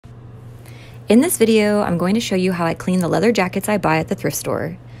In this video, I'm going to show you how I clean the leather jackets I buy at the thrift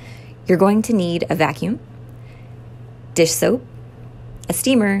store. You're going to need a vacuum, dish soap, a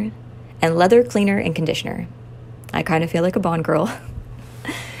steamer, and leather cleaner and conditioner. I kind of feel like a Bond girl.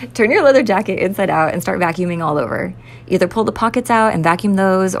 Turn your leather jacket inside out and start vacuuming all over. Either pull the pockets out and vacuum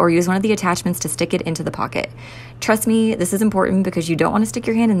those, or use one of the attachments to stick it into the pocket. Trust me, this is important because you don't want to stick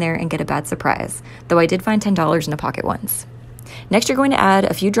your hand in there and get a bad surprise, though I did find $10 in a pocket once. Next, you're going to add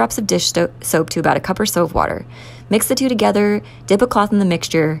a few drops of dish soap to about a cup or so of water. Mix the two together, dip a cloth in the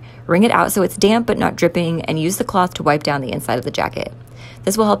mixture, wring it out so it's damp but not dripping, and use the cloth to wipe down the inside of the jacket.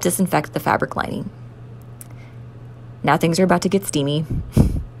 This will help disinfect the fabric lining. Now things are about to get steamy.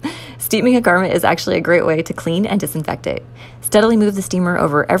 Steaming a garment is actually a great way to clean and disinfect it. Steadily move the steamer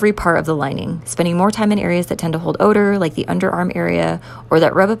over every part of the lining, spending more time in areas that tend to hold odor, like the underarm area, or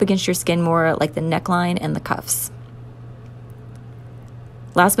that rub up against your skin more, like the neckline and the cuffs.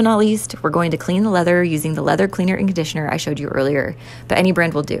 Last but not least, we're going to clean the leather using the leather cleaner and conditioner I showed you earlier, but any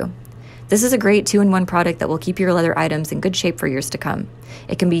brand will do. This is a great 2-in-1 product that will keep your leather items in good shape for years to come.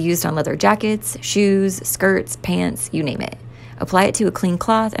 It can be used on leather jackets, shoes, skirts, pants, you name it. Apply it to a clean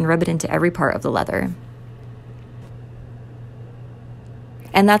cloth and rub it into every part of the leather.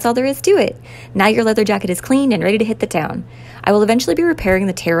 And that's all there is to it. Now your leather jacket is clean and ready to hit the town. I will eventually be repairing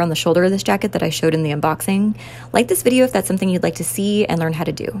the tear on the shoulder of this jacket that I showed in the unboxing. Like this video if that's something you'd like to see and learn how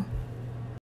to do.